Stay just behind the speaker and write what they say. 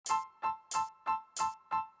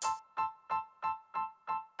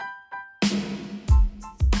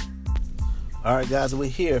All right, guys, we're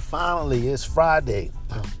here. Finally, it's Friday.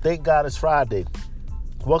 Thank God it's Friday.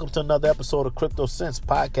 Welcome to another episode of Crypto Sense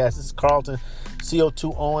Podcast. This is Carlton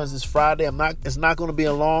CO2 Owens. It's Friday. It's not going to be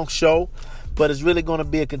a long show, but it's really going to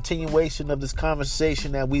be a continuation of this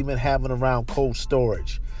conversation that we've been having around cold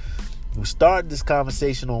storage. We started this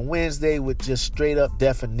conversation on Wednesday with just straight up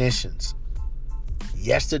definitions.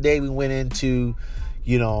 Yesterday, we went into,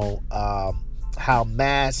 how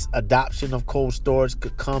mass adoption of cold storage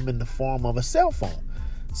could come in the form of a cell phone,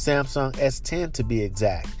 Samsung S10 to be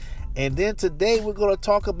exact. And then today we're going to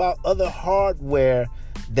talk about other hardware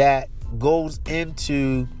that goes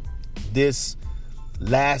into this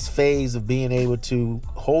last phase of being able to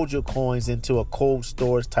hold your coins into a cold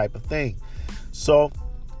storage type of thing. So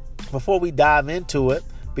before we dive into it,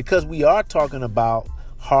 because we are talking about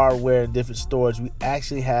hardware and different storage, we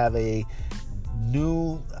actually have a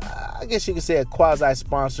new, I guess you could say, a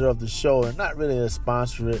quasi-sponsor of the show, and not really a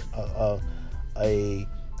sponsor, a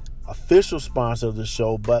official sponsor of the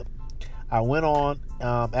show. But I went on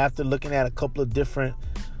after looking at a couple of different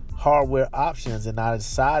hardware options, and I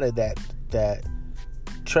decided that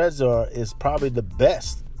Trezor is probably the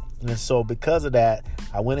best. And so because of that,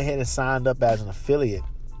 I went ahead and signed up as an affiliate.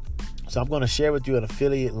 So I'm going to share with you an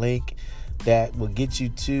affiliate link that will get you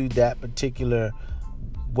to that particular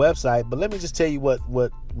website. But let me just tell you what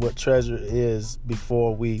Trezor is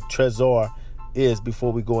before we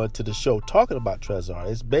go into the show talking about Trezor.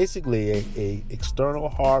 It's basically a external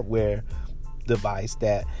hardware device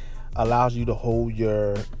that allows you to hold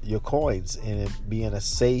your coins and be in a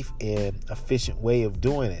safe and efficient way of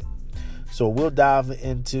doing it. So we'll dive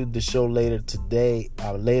into the show later today,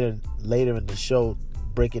 later in the show,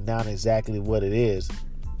 breaking down exactly what it is.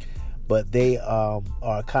 But they are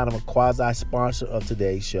kind of a quasi-sponsor of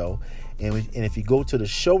today's show. And if you go to the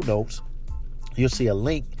show notes, you'll see a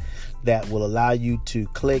link that will allow you to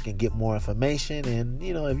click and get more information. And,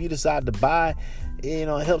 if you decide to buy, it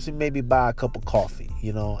helps you maybe buy a cup of coffee,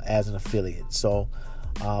 as an affiliate. So,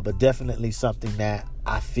 but definitely something that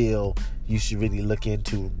I feel you should really look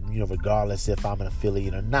into, regardless if I'm an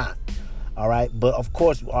affiliate or not. All right. But of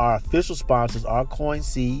course, our official sponsors are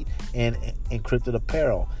CoinSeed and Encrypted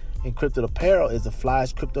Apparel. Encrypted Apparel is the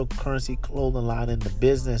flyest cryptocurrency clothing line in the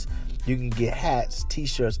business. You can get hats,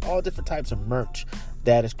 t-shirts, all different types of merch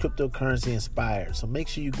that is cryptocurrency inspired. So make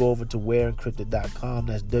sure you go over to wearencrypted.com.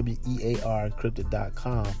 That's WEAR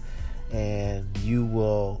encrypted.com. And you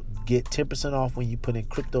will get 10% off when you put in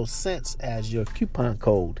Crypto Sense as your coupon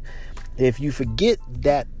code. If you forget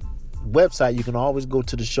that website, you can always go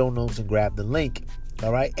to the show notes and grab the link.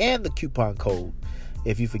 All right. And the coupon code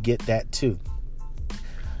if you forget that too.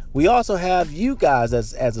 We also have you guys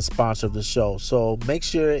as a sponsor of the show. So make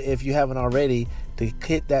sure, if you haven't already, to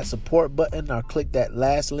hit that support button or click that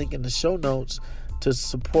last link in the show notes to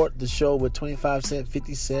support the show with 25 cents,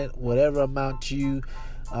 50 cents, whatever amount you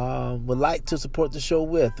would like to support the show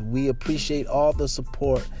with. We appreciate all the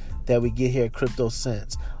support that we get here at Crypto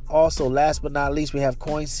Sense. Also, last but not least, we have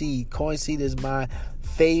CoinSeed. CoinSeed is my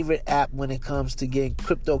favorite app when it comes to getting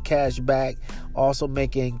crypto cash back, also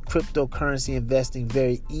making cryptocurrency investing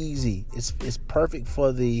very easy. It's perfect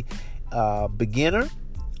for the beginner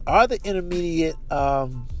or the intermediate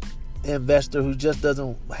investor who just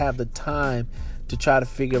doesn't have the time to try to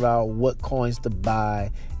figure out what coins to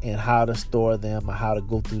buy and how to store them, or how to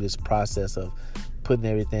go through this process of putting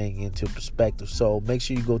everything into perspective. So make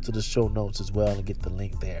sure you go to the show notes as well and get the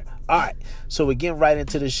link there. All right, so we're getting right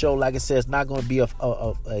into the show. Like I said, it's not going to be a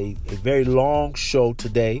very long show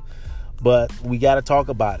today, but we got to talk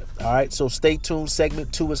about it. All right, so stay tuned.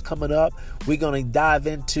 Segment 2 is coming up. We're going to dive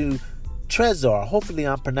into Trezor. Hopefully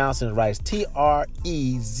I'm pronouncing it right. It's Trezor.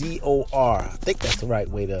 I think that's the right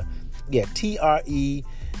way to, Trezor.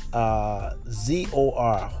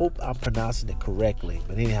 Hope I'm pronouncing it correctly.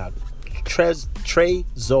 But anyhow, Trezor.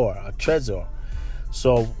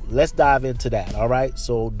 So let's dive into that. All right.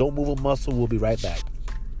 So don't move a muscle. We'll be right back.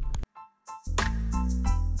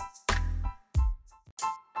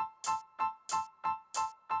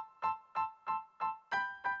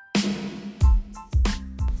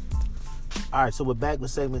 All right. So we're back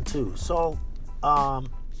with segment 2. So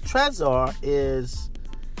Trezor is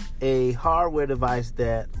a hardware device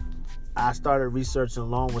that I started researching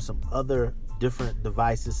along with some other different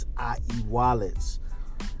devices, i.e. wallets,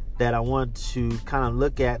 that I want to kind of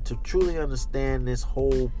look at to truly understand this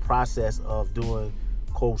whole process of doing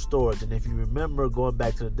cold storage. And if you remember, going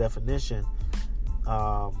back to the definition,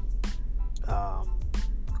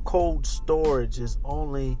 cold storage is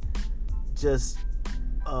only just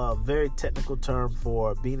a very technical term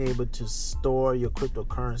for being able to store your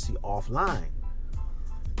cryptocurrency offline.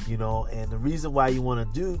 And the reason why you want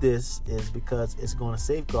to do this is because it's going to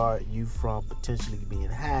safeguard you from potentially being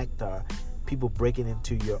hacked or people breaking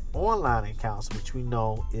into your online accounts, which we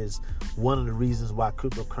know is one of the reasons why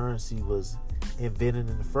cryptocurrency was invented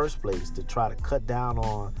in the first place, to try to cut down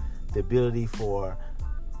on the ability for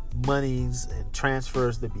monies and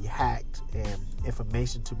transfers to be hacked and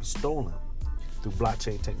information to be stolen through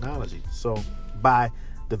blockchain technology. So by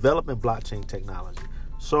developing blockchain technology.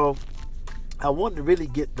 So I wanted to really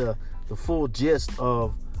get the full gist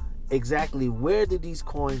of exactly where did these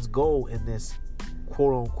coins go in this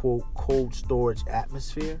quote-unquote cold storage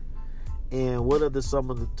atmosphere, and what are some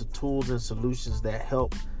of the tools and solutions that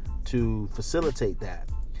help to facilitate that.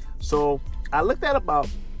 So I looked at about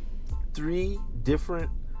 3 different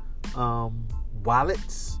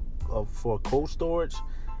wallets for cold storage,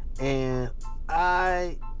 and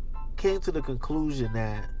I came to the conclusion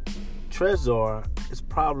that Trezor is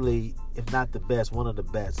probably, if not the best, one of the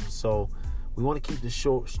best. And so we want to keep the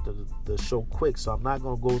show quick, so I'm not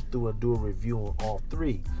going to go through and do a review on all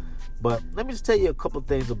 3. But let me just tell you a couple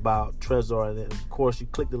things about Trezor, and then, of course, you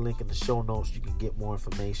click the link in the show notes, you can get more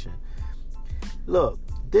information. Look,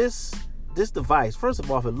 this device, first of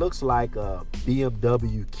all, it looks like a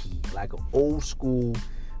BMW key, like an old school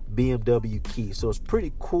BMW key. So it's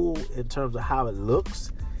pretty cool in terms of how it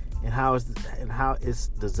looks and how it's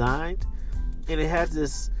designed. And it has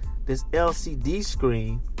this LCD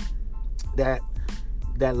screen that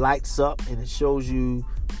lights up, and it shows you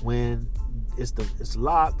when it's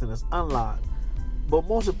locked and it's unlocked. But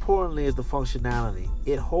most importantly is the functionality.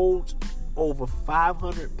 It holds over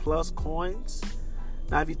 500 plus coins.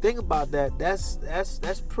 Now, if you think about that, that's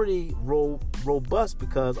pretty robust,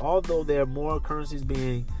 because although there are more currencies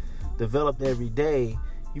being developed every day,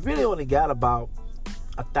 you really only got about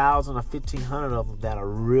 1,000 or 1,500 of them that are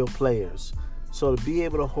real players. So to be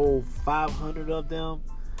able to hold 500 of them,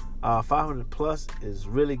 500 plus, is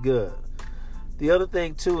really good. The other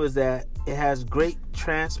thing too is that it has great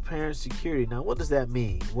transparent security. Now, what does that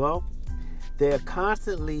mean? Well, they're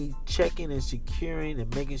constantly checking and securing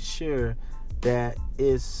and making sure that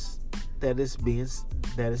it's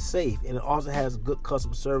safe, and it also has good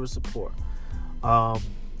customer service support.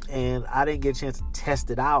 And I didn't get a chance to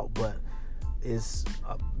test it out, but it's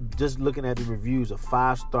just looking at the reviews, a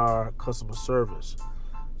 5-star customer service.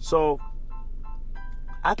 So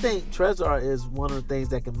I think Trezor is one of the things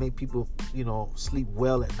that can make people, sleep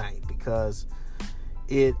well at night, because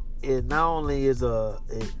it not only is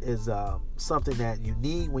something that you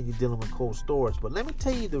need when you're dealing with cold storage, but let me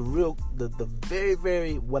tell you the very,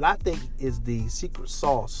 very, what I think is the secret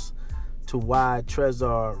sauce to why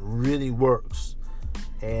Trezor really works,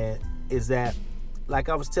 and is that, like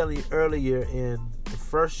I was telling you earlier in the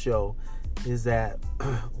first show, is that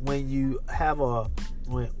when you have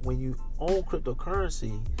when you own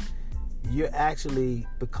cryptocurrency, you actually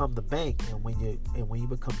become the bank, and when you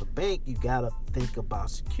become the bank, you gotta think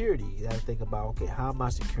about security. You gotta think about, okay, how am I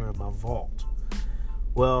securing my vault?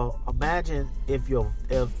 Well, imagine if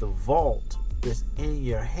the vault is in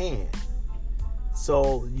your hand.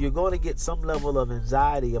 So you're going to get some level of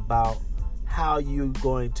anxiety about how you're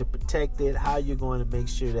going to protect it, how you're going to make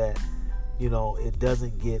sure that it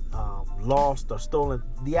doesn't get lost or stolen.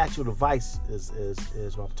 The actual device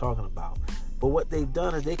is what I'm talking about. But what they've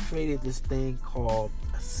done is they created this thing called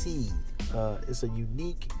a seed. It's a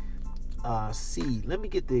unique seed. Let me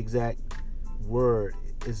get the exact word.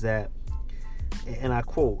 Is that, and I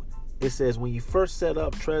quote, it says, when you first set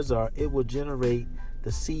up Trezor, it will generate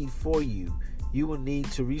the seed for you. You will need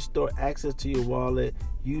to restore access to your wallet.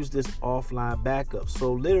 Use this offline backup.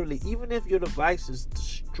 So literally, even if your device is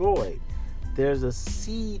destroyed, there's a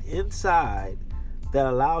seed inside that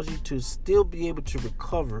allows you to still be able to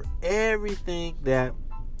recover everything that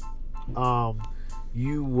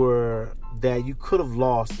you could have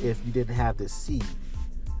lost if you didn't have this seed.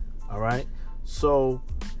 All right. So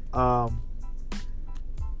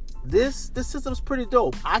this system is pretty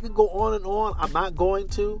dope. I could go on and on. I'm not going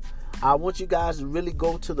to. I want you guys to really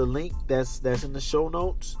go to the link that's in the show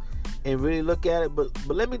notes and really look at it. But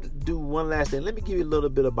let me do one last thing. Let me give you a little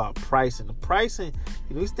bit about pricing. The pricing,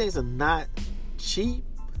 these things are not cheap,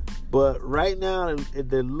 but right now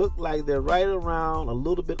they look like they're right around a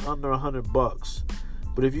little bit under $100.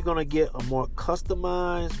 But if you're gonna get a more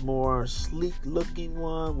customized, more sleek looking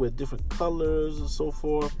one with different colors and so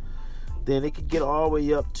forth, then it could get all the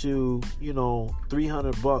way up to $300,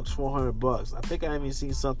 $400. I think I even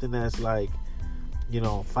seen something that's like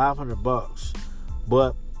 $500.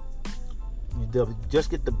 But you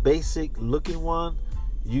just get the basic looking one,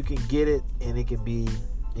 you can get it, and it can be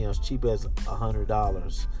as cheap as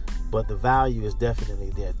 $100. but the value is definitely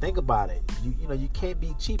there. Think about it. You can't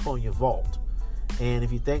be cheap on your vault. And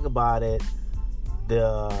if you think about it,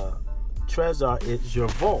 the Trezor is your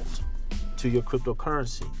vault to your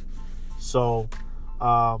cryptocurrency. So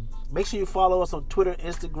make sure you follow us on Twitter,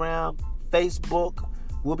 Instagram, Facebook.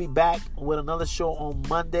 We'll be back with another show on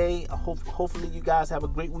Monday. Hopefully you guys have a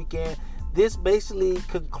great weekend. This basically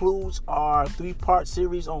concludes our 3-part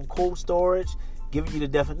series on cold storage, giving you the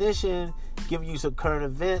definition, giving you some current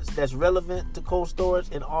events that's relevant to cold storage,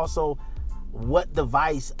 and also what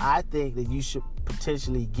device I think that you should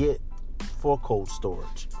potentially get for cold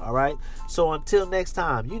storage. All right. So until next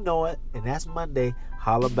time, you know it, and that's Monday.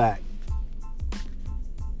 Holla back.